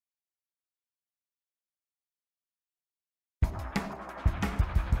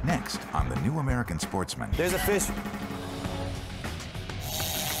next on The New American Sportsman. There's a fish.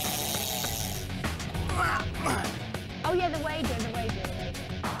 Oh yeah, the wager.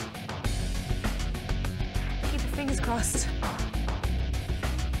 Keep your fingers crossed.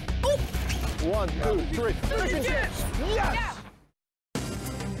 Oh! 1, 2, 3. Fish and chips! Yes! Yeah.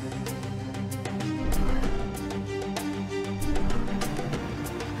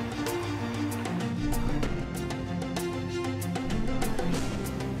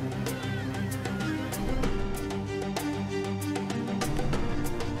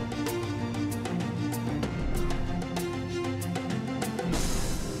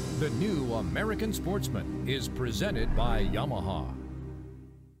 The New American Sportsman is presented by Yamaha.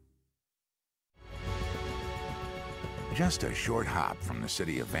 Just a short hop from the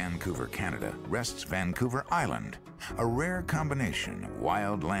city of Vancouver, Canada, rests Vancouver Island, a rare combination of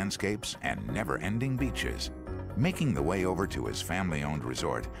wild landscapes and never-ending beaches. Making the way over to his family-owned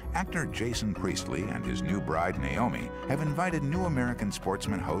resort, actor Jason Priestley and his new bride Naomi have invited New American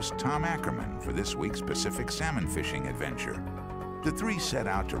Sportsman host Tom Ackerman for this week's Pacific salmon fishing adventure. The three set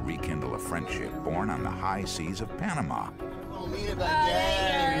out to rekindle a friendship born on the high seas of Panama. Oh, lean it back.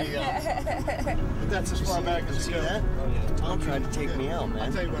 There you go. That's as far back as you see that? Tom tried to take me out, man.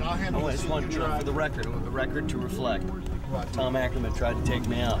 I'll tell you what, I'll handle I this. just want for the record, I want the record to reflect. Tom Ackerman tried to take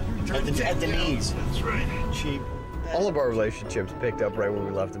me out at the knees. That's right. Cheap. All of our relationships picked up right when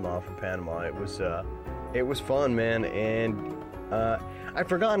we left him off in Panama. It was fun, man, and I'd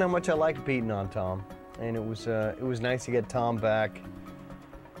forgotten how much I liked beating on Tom, and it was nice to get Tom back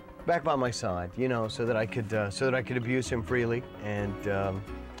by my side, you know, so that I could abuse him freely and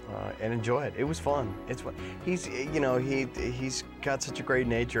enjoy it. It was fun. It's fun. He's got such a great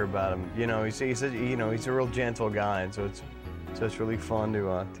nature about him. You know, he's a real gentle guy, and so it's really fun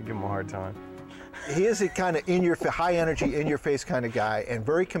to give him a hard time. He is a kind of high energy, in your face kind of guy, and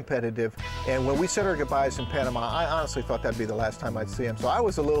very competitive. And when we said our goodbyes in Panama, I honestly thought that'd be the last time I'd see him. So I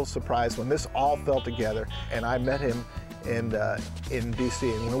was a little surprised when this all fell together, and I met him in DC.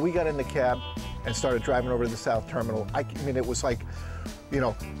 And when we got in the cab and started driving over to the South Terminal, I mean, it was like,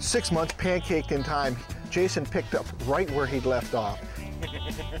 6 months pancaked in time. Jason picked up right where he'd left off.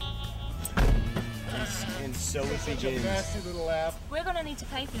 And so it begins. Nasty little laugh. We're gonna need to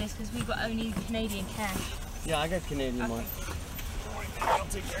pay for this because we've got only Canadian cash. Yeah, I got Canadian money. I'll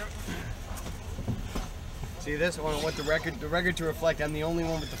take care of it. See this? I want the record to reflect. I'm the only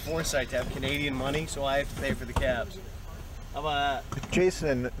one with the foresight to have Canadian money, so I have to pay for the cabs. How about that?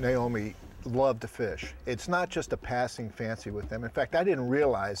 Jason and Naomi love to fish. It's not just a passing fancy with them. In fact, I didn't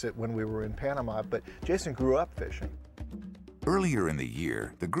realize it when we were in Panama, but Jason grew up fishing. Earlier in the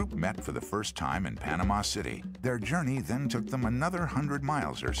year, the group met for the first time in Panama City. Their journey then took them another 100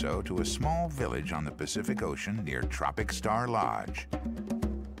 miles or so to a small village on the Pacific Ocean near Tropic Star Lodge.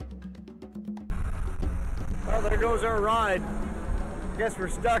 Well, there goes our ride. Guess we're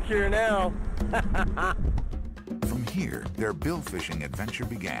stuck here now. From here, their bill fishing adventure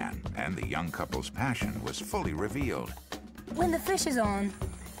began, and the young couple's passion was fully revealed. When the fish is on,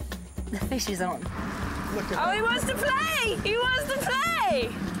 the fish is on. Look at Oh, he wants to play! He wants to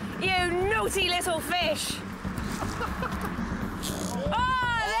play! You naughty little fish!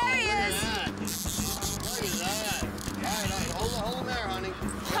 Oh, there he is! Look at that. All right, hold him there, honey.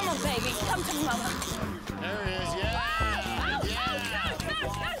 Come on, baby. Come to mama. There he is, yeah.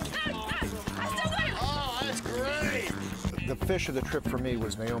 I still got him! Oh, that's great. The fish of the trip for me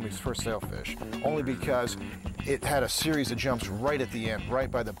was Naomi's first sailfish, only because it had a series of jumps right at the end, right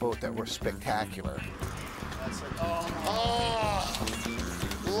by the boat, that were spectacular. Oh,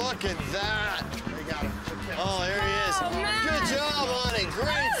 look at that. They got him. Oh, there he is. Oh, man. Good job, honey.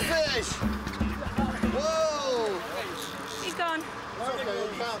 Great fish. Whoa. He's gone. A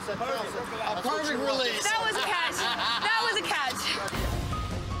perfect release. That was a catch. That was a catch.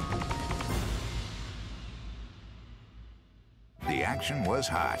 The action was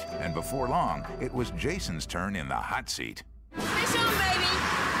hot, and before long, it was Jason's turn in the hot seat. Fish on, baby.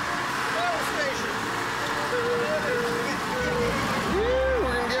 We're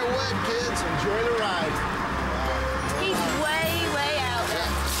gonna get wet, kids. Enjoy the ride. He's way out.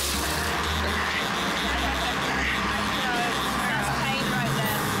 That's pain right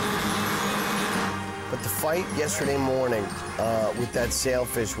there. But the fight yesterday morning with that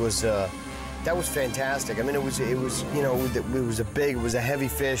sailfish was that was fantastic. I mean, it was it was a heavy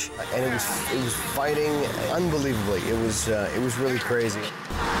fish, and it was fighting unbelievably. It was really crazy. There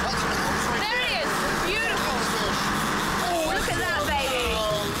he is. Beautiful. Oh, look at that, baby.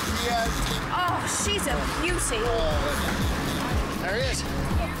 Oh, she's a beauty. There he is.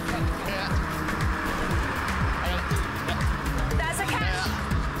 That's a catch.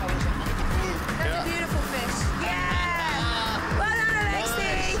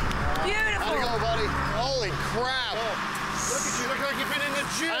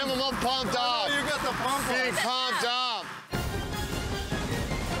 I'm all pumped up. You got the pump on. Being pumped up.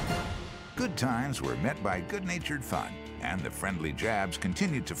 Good times were met by good-natured fun, and the friendly jabs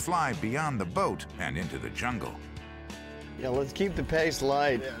continued to fly beyond the boat and into the jungle. Yeah, let's keep the pace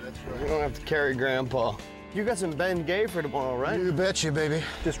light. Yeah, that's right. We don't have to carry Grandpa. You got some Ben Gay for tomorrow, right? You betcha, baby.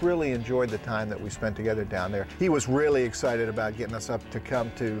 Just really enjoyed the time that we spent together down there. He was really excited about getting us up to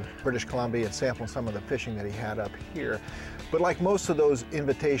come to British Columbia and sample some of the fishing that he had up here. But like most of those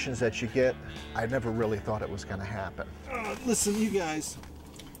invitations that you get, I never really thought it was going to happen. Listen, you guys,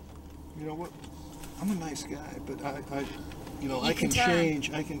 you know what? I'm a nice guy, but I can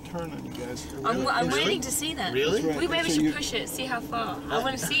change. I can turn on you guys. I'm waiting to see that. Really? Right. We maybe should push it, see how far. I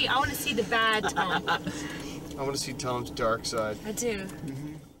want to see the bad Tom. I want to see Tom's dark side. I do.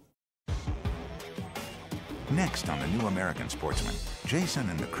 Next on The New American Sportsman, Jason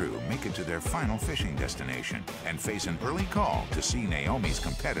and the crew make it to their final fishing destination and face an early call to see Naomi's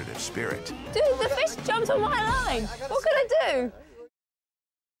competitive spirit. Dude, the fish jumped on my line. What can I do?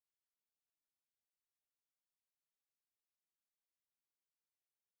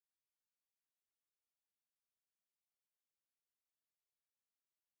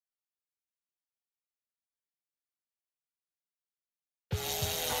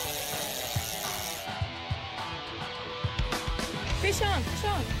 Fish on, fish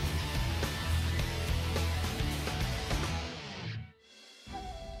on.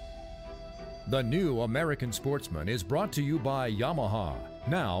 The New American Sportsman is brought to you by Yamaha,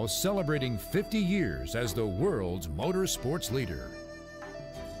 now celebrating 50 years as the world's motorsports leader.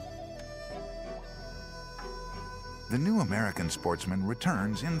 The New American Sportsman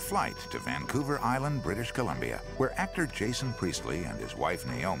returns in flight to Vancouver Island, British Columbia, where actor Jason Priestley and his wife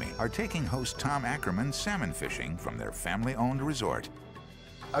Naomi are taking host Tom Ackerman salmon fishing from their family-owned resort.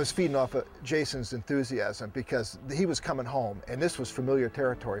 I was feeding off of Jason's enthusiasm because he was coming home and this was familiar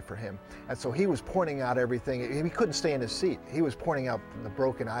territory for him. And so he was pointing out everything. He couldn't stay in his seat. He was pointing out the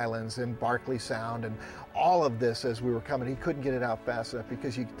Broken Islands and Barkley Sound and all of this as we were coming. He couldn't get it out fast enough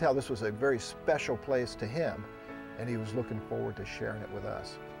because you could tell this was a very special place to him, and he was looking forward to sharing it with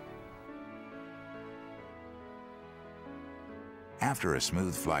us. After a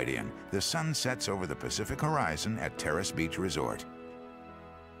smooth flight in, the sun sets over the Pacific horizon at Terrace Beach Resort.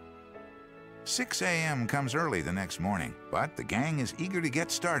 6 a.m. comes early the next morning, but the gang is eager to get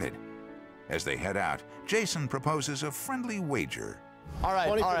started. As they head out, Jason proposes a friendly wager. All right,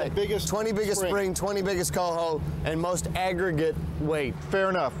 20 all for the right. biggest 20 biggest spring, 20 biggest coho, and most aggregate weight. Fair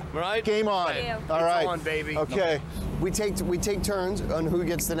enough. Right? Game on. Yeah. All right. It's on, baby. Okay. We take turns on who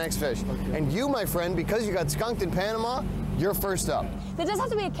gets the next fish. Okay. And you, my friend, because you got skunked in Panama, you're first up. There does have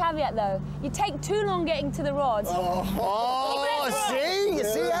to be a caveat though. You take too long getting to the rods. Oh, see? You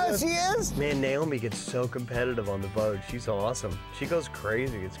see how she is? Man, Naomi gets so competitive on the boat. She's awesome. She goes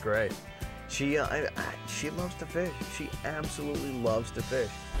crazy. It's great. She loves to fish. She absolutely loves to fish.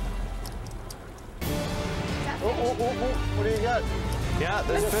 What do you got? Yeah,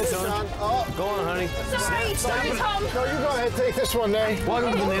 there's fish on. Oh, Go on, honey. Sorry, Tom. no, you go ahead. Take this one, Nate.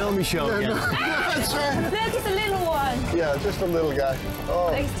 Welcome to the Naomi Show again. That's right. Look, it's a little one. Yeah, just a little guy.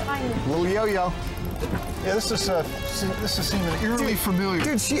 Oh, He's tiny. Little yo-yo. yeah. This is seeming eerily familiar.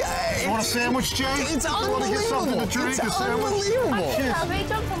 Dude, she... You want a sandwich, Jay? It's You want to get something to drink? It's a sandwich? unbelievable. He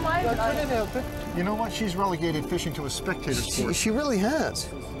jumped on my line. You know what? She's relegated fishing to a spectator sport. She really has.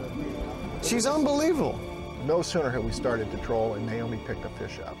 She's unbelievable. No sooner had we started to troll and Naomi picked a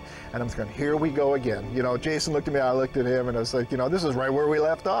fish up. And I'm thinking, here we go again. You know, Jason looked at me, I looked at him, and I was like, you know, this is right where we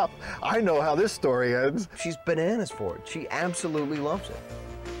left off. I know how this story ends. She's bananas for it. She absolutely loves it.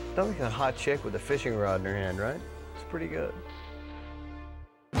 Not like a hot chick with a fishing rod in her hand, right? It's pretty good.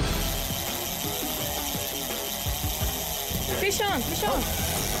 Fish on, fish on.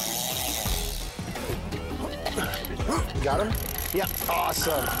 Got him? Yeah,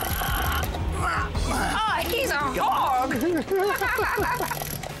 awesome. Oh, he's a hog.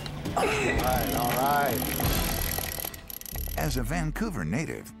 All right. As a Vancouver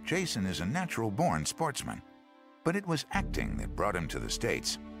native, Jason is a natural-born sportsman. But it was acting that brought him to the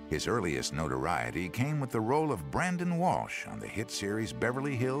States. His earliest notoriety came with the role of Brandon Walsh on the hit series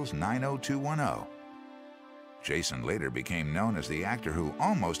Beverly Hills 90210. Jason later became known as the actor who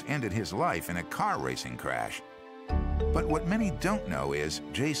almost ended his life in a car racing crash. But what many don't know is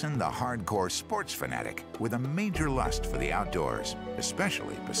Jason, the hardcore sports fanatic with a major lust for the outdoors,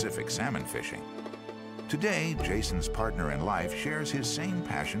 especially Pacific salmon fishing. Today, Jason's partner in life shares his same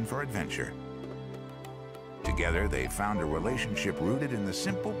passion for adventure. Together, they found a relationship rooted in the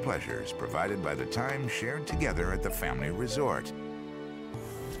simple pleasures provided by the time shared together at the family resort.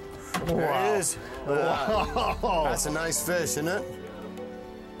 There it is. Wow. That's a nice fish, isn't it?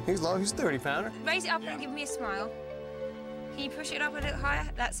 He's low. He's a 30-pounder. Raise it up and give me a smile. Can you push it up a little higher?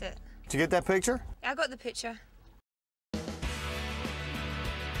 That's it. Did you get that picture? I got the picture.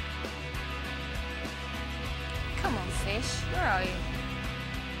 Come on, fish. Where are you?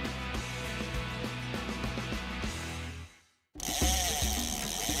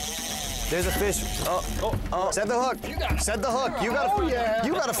 There's a fish. Set the hook. Set the hook. You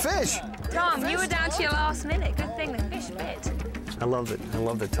got a fish. Tom, you were down to your last minute. Good thing the fish bit. I love it. I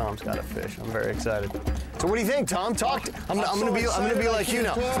love that Tom's got a fish. I'm very excited. So what do you think, Tom? Talk. I'm gonna be like you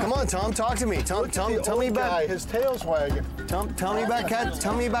now. Come on, Tom. Talk to me. Tell me about his tail's wagging. Tell me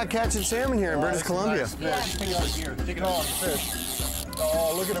about catching salmon here in British Columbia. Take on fish.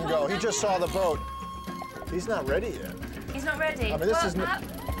 Oh, look at him go. He just saw the boat. He's not ready yet. He's not ready. I mean, this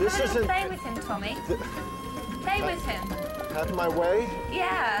isn't. Play with him, Tommy. Play with him. Out of my way.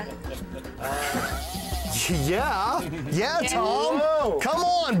 Yeah. Yeah, Tom. Whoa. Come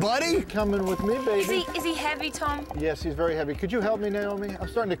on, buddy. Coming with me, baby. Is he heavy, Tom? Yes, he's very heavy. Could you help me, Naomi? I'm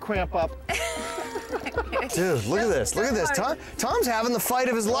starting to cramp up. Dude, look at this. Look at this. Tom's having the fight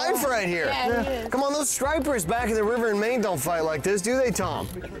of his life right here. Yeah, he is. Come on, those stripers back in the river in Maine don't fight like this, do they, Tom?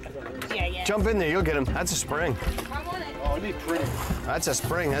 Yeah. Jump in there, you'll get him. That's a spring. I want it. Oh, it'd be pretty. That's a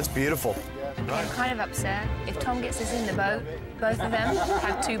spring. That's beautiful. I'm kind of upset. If Tom gets us in the boat, both of them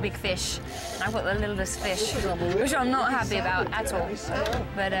have 2 big fish. I've got the littlest fish, which I'm not happy about at all.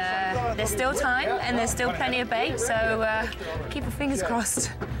 But there's still time and there's still plenty of bait, so keep your fingers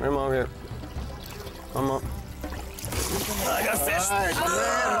crossed. Come on here. Come on. I got a fish.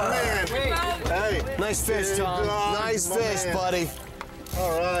 Man. Hey. Nice fish, Tom. Nice fish, buddy.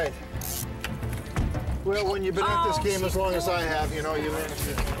 All right. Well, when you've been at this game as long as I have, you know, you learn.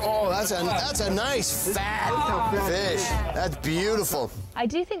 Oh, that's a nice fat fish. That's beautiful. I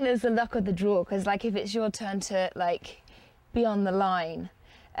do think there's the luck of the draw, because like if it's your turn to like be on the line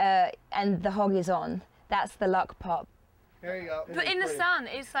and the hog is on, that's the luck pop. There you go. But in the sun,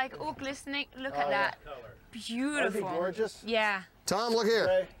 it's like all glistening. Look at that. Beautiful. Aren't they gorgeous? Yeah. Tom, look here.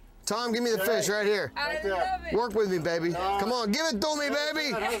 Okay. Tom, give me the fish right here. I there. love it. Work with me, baby. Come on, give it to me,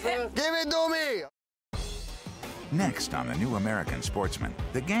 baby. Give it to me. Next on the New American Sportsman,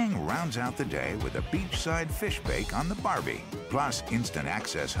 the gang rounds out the day with a beachside fish bake on the Barbie. Plus, Instant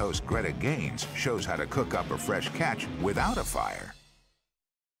Access host Greta Gaines shows how to cook up a fresh catch without a fire.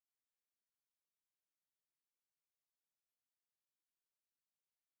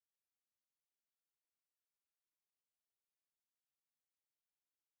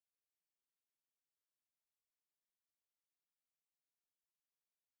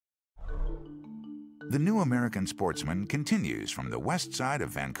 The New American Sportsman continues from the west side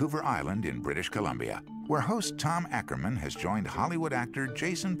of Vancouver Island in British Columbia, where host Tom Ackerman has joined Hollywood actor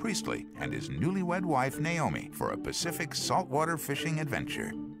Jason Priestley and his newlywed wife Naomi for a Pacific saltwater fishing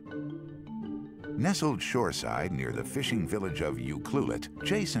adventure. Nestled shoreside near the fishing village of Ucluelet,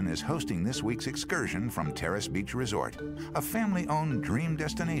 Jason is hosting this week's excursion from Terrace Beach Resort, a family-owned dream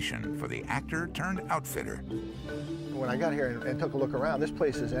destination for the actor-turned-outfitter. When I got here and took a look around, this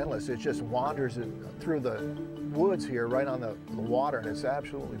place is endless. It just wanders through the woods here, right on the water, and it's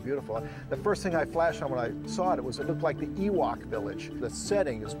absolutely beautiful. The first thing I flashed on when I saw it, it looked like the Ewok village. The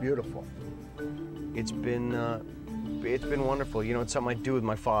setting is beautiful. It's been wonderful. You know, it's something I do with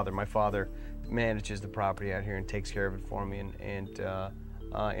my father. My father manages the property out here and takes care of it for me, and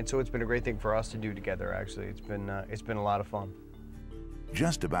so it's been a great thing for us to do together. Actually, it's been a lot of fun.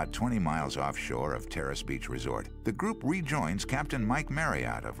 Just about 20 miles offshore of Terrace Beach Resort, the group rejoins Captain Mike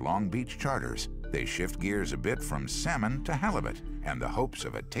Marriott of Long Beach Charters. They shift gears a bit from salmon to halibut and the hopes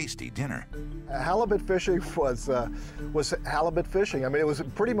of a tasty dinner. Halibut fishing was halibut fishing. I mean, it was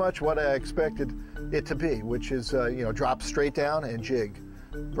pretty much what I expected it to be, which is, you know, drop straight down and jig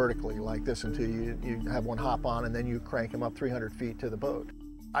vertically like this until you have one hop on, and then you crank them up 300 feet to the boat.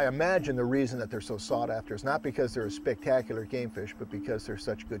 I imagine the reason that they're so sought after is not because they're a spectacular game fish, but because they're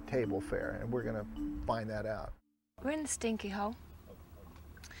such good table fare, and we're going to find that out. We're in the Stinky Hole.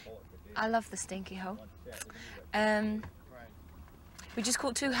 I love the Stinky Hole. We just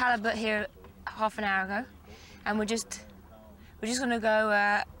caught 2 halibut here half an hour ago, and we're just going to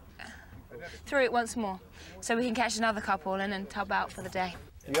go through it once more, so we can catch another couple and then tub out for the day.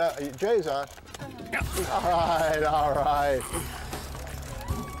 Yeah, Jay's on. All right, all right.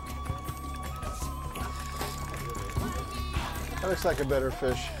 That looks like a better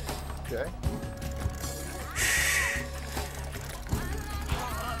fish, Jay.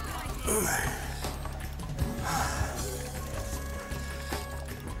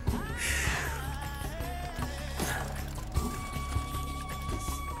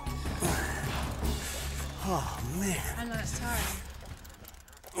 Oh, man. I know it's tiring.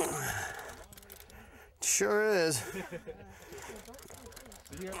 Sure is.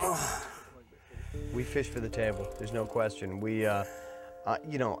 We fish for the table. There's no question. We,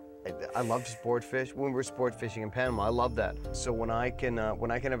 you know, I love to sport fish. When we're sport fishing in Panama, I love that. So when I can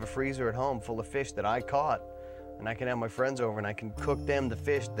have a freezer at home full of fish that I caught, and I can have my friends over and I can cook them the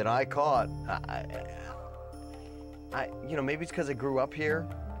fish that I caught, you know, maybe it's because I grew up here,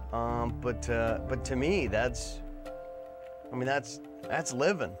 but to me, that's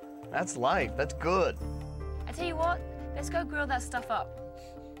living. That's life. That's good. I tell you what, let's go grill that stuff up.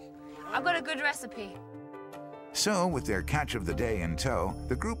 I've got a good recipe. So, with their catch of the day in tow,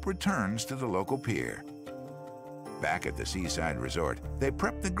 the group returns to the local pier. Back at the seaside resort, they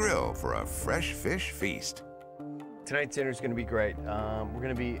prep the grill for a fresh fish feast. Tonight's dinner is going to be great. We're going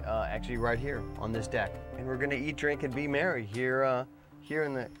to be actually right here on this deck, and we're going to eat, drink, and be merry here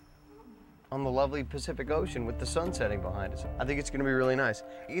on the lovely Pacific Ocean with the sun setting behind us. I think it's going to be really nice.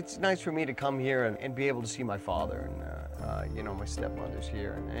 It's nice for me to come here and be able to see my father, and you know, my stepmother's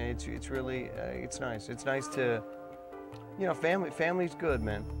here, and it's really it's nice. It's nice to, you know, family's good,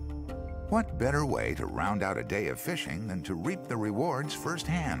 man. What better way to round out a day of fishing than to reap the rewards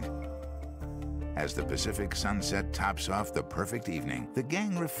firsthand? As the Pacific sunset tops off the perfect evening, the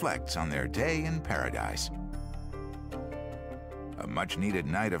gang reflects on their day in paradise. A much-needed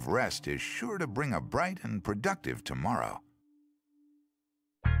night of rest is sure to bring a bright and productive tomorrow.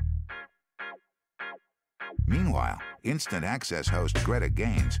 Meanwhile, Instant Access host Greta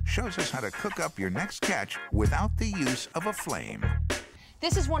Gaines shows us how to cook up your next catch without the use of a flame.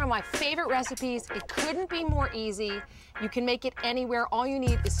 This is one of my favorite recipes. It couldn't be more easy. You can make it anywhere. All you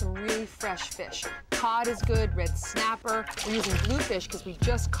need is some really fresh fish. Cod is good, red snapper. We're using bluefish because we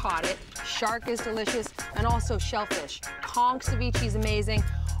just caught it. Shark is delicious, and also shellfish. Conch ceviche is amazing.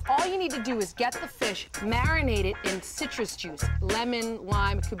 All you need to do is get the fish, marinate it in citrus juice, lemon,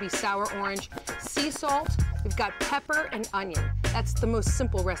 lime, it could be sour orange, sea salt. We've got pepper and onion. That's the most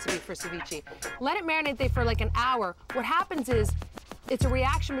simple recipe for ceviche. Let it marinate there for like an hour. What happens is, it's a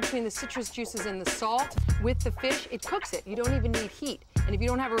reaction between the citrus juices and the salt with the fish. It cooks it. You don't even need heat. And if you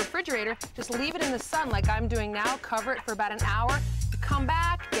don't have a refrigerator, just leave it in the sun like I'm doing now. Cover it for about an hour. You come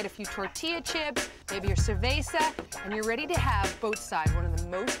back, get a few tortilla chips, maybe your cerveza, and you're ready to have boat side, one of the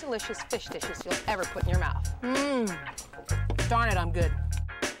most delicious fish dishes you'll ever put in your mouth. Mmm. Darn it, I'm good.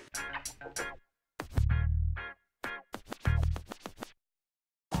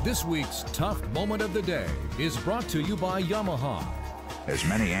 This week's Tough Moment of the Day is brought to you by Yamaha. As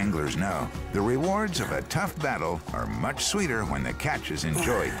many anglers know, the rewards of a tough battle are much sweeter when the catch is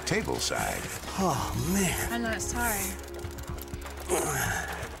enjoyed tableside. Oh, man. I know it's tiring.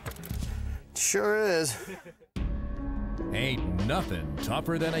 Sure is. Ain't nothing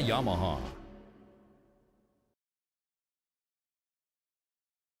tougher than a Yamaha.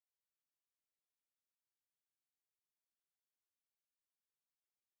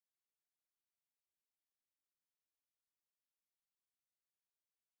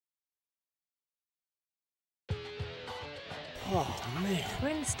 Oh, man. We're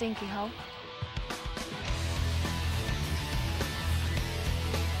in the stinky hole.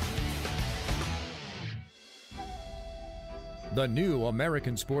 The new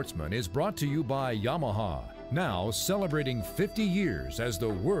American Sportsman is brought to you by Yamaha, now celebrating 50 years as the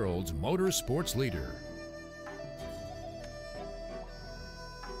world's motorsports leader.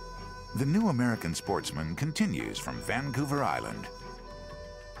 The new American Sportsman continues from Vancouver Island.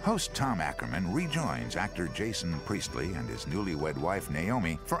 Host Tom Ackerman rejoins actor Jason Priestley and his newlywed wife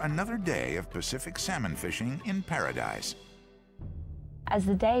Naomi for another day of Pacific salmon fishing in paradise. As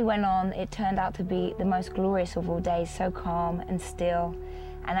the day went on, it turned out to be the most glorious of all days, so calm and still,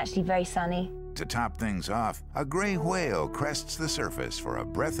 and actually very sunny. To top things off, a gray whale crests the surface for a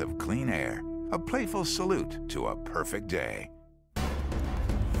breath of clean air, a playful salute to a perfect day.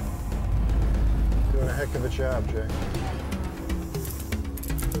 Doing a heck of a job, Jay.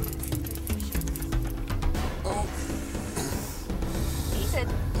 He's a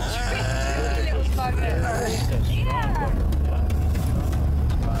tricky little bugger. Yeah.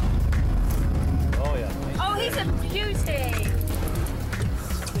 Oh, yeah. Oh, he's a beauty.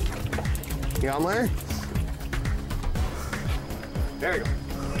 You on there? There you go.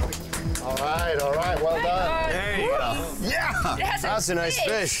 All right, well done. There you go. Yeah! That's a nice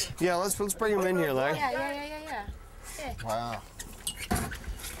fish. Yeah, let's bring him in here, Larry. Yeah. Wow.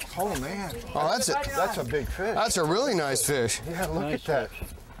 Oh, man. Oh, That's a big fish. That's a really nice fish. Yeah, look at that.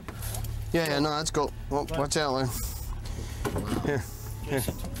 Yeah, no, that's cool. Oh, watch out, Larry. Here.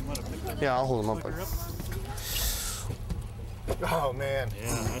 Yeah, I'll hold him up. Oh, man.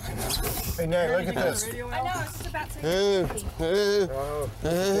 Hey, Nate, look at this. I know, I was just about to. Oh,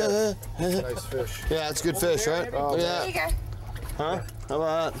 that's a nice fish. Yeah, it's good fish, right? Oh, yeah. There you go. Huh? How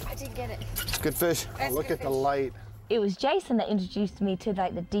about that? I didn't get it. It's good fish. Oh, look at the light. It was Jason that introduced me to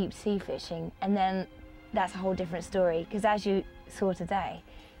like the deep sea fishing, and then that's a whole different story, because as you saw today,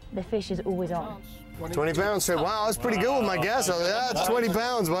 the fish is always on. 20 pounds. Said, wow, that's pretty good with my guess. I was like, yeah, it's 20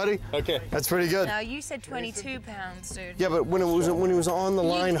 pounds, buddy. Okay. That's pretty good. No, you said 22 pounds, dude. Yeah, but when he was on the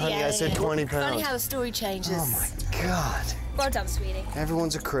line, honey, I said 20 pounds. Funny how the story changes. Oh my God. Well done, sweetie.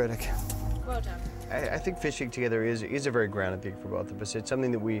 Everyone's a critic. Well done. I think fishing together is a very grounded thing for both of us. It's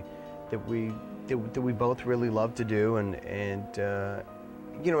something that we both really love to do, and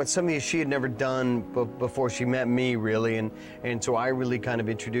you know, it's something that she had never done before she met me, really, and so I really kind of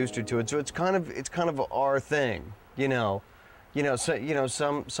introduced her to it. So it's kind of our thing, you know.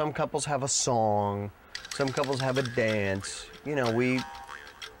 So some couples have a song, some couples have a dance. You know, we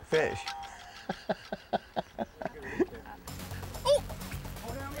fish.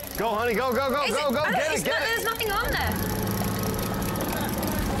 Go, honey, go, go, go, go, go, get it, get it. There's nothing on there.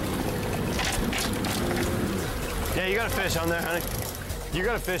 Yeah, you got a fish on there, honey. You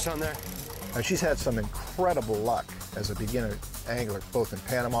got a fish on there. She's had some incredible luck as a beginner angler, both in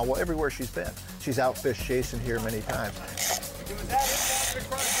Panama, well, everywhere she's been. She's outfished Jason here many times. Was that it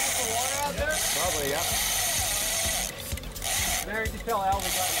across the water out there? Probably, yeah. There you can tell Al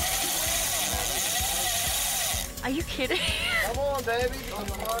was Are you kidding? Come on, baby.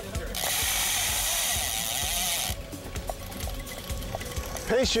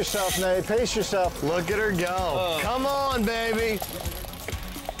 Pace yourself, Nate, pace yourself. Look at her go. Come on, baby.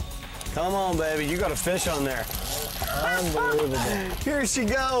 Come on, baby. You got a fish on there. Unbelievable. Here she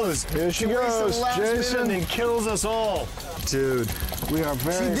goes. Here she goes, Jason. And kills us all. Dude. We are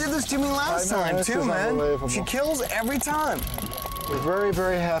very... She did this to me last I know, time, this too, is man. unbelievable. She kills every time. We're very,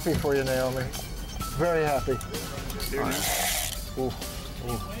 very happy for you, Naomi. Very happy. Ooh.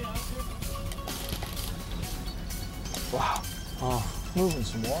 Ooh. Wow. Oh. Moving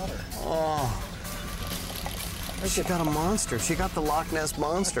some water. Oh. She got a monster. She got the Loch Ness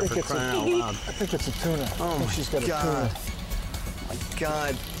Monster, for crying out loud. I think it's a tuna. Oh, my she's got God. a tuna. My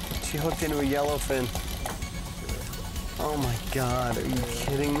God. She hooked into a yellowfin. Oh, my God. Are you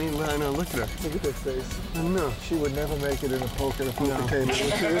kidding me? I know. Look at her. Look at her face. I know. She would never make it in a poker table. No,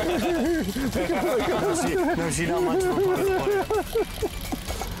 she's not much of a poker player.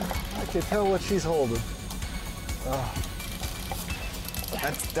 I can tell what she's holding. Oh.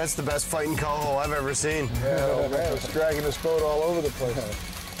 That's the best fighting coho I've ever seen. Yeah, oh man, it's dragging this boat all over the place.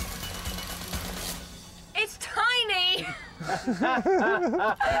 It's tiny.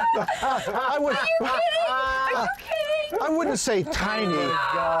 I would. Are you kidding? I wouldn't say tiny.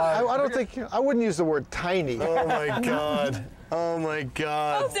 I don't think. I wouldn't use the word tiny. Oh my God. Oh my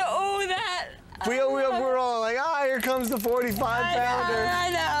God. After all that. We're all like, here comes the 45-pounder. I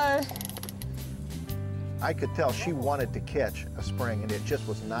know. I could tell she wanted to catch a spring, and it just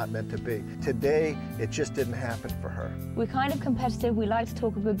was not meant to be. Today, it just didn't happen for her. We're kind of competitive. We like to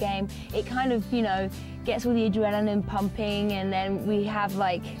talk a good game. It kind of, you know, gets all the adrenaline pumping, and then we have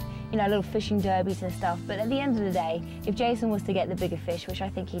like, you know, little fishing derbies and stuff. But at the end of the day, if Jason was to get the bigger fish, which I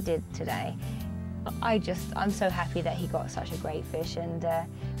think he did today, I'm so happy that he got such a great fish, and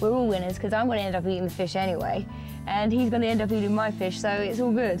we're all winners, because I'm going to end up eating the fish anyway, and he's going to end up eating my fish, so it's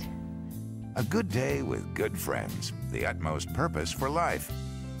all good. A good day with good friends, the utmost purpose for life.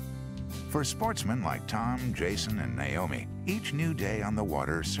 For sportsmen like Tom, Jason, and Naomi, each new day on the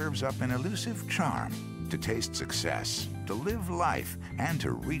water serves up an elusive charm to taste success, to live life, and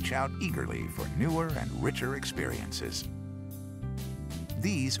to reach out eagerly for newer and richer experiences.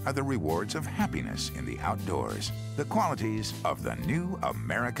 These are the rewards of happiness in the outdoors, the qualities of the new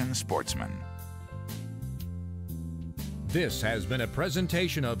American sportsman. This has been a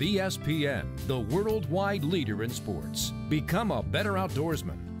presentation of ESPN, the worldwide leader in sports. Become a better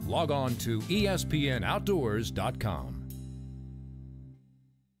outdoorsman. Log on to ESPNOutdoors.com.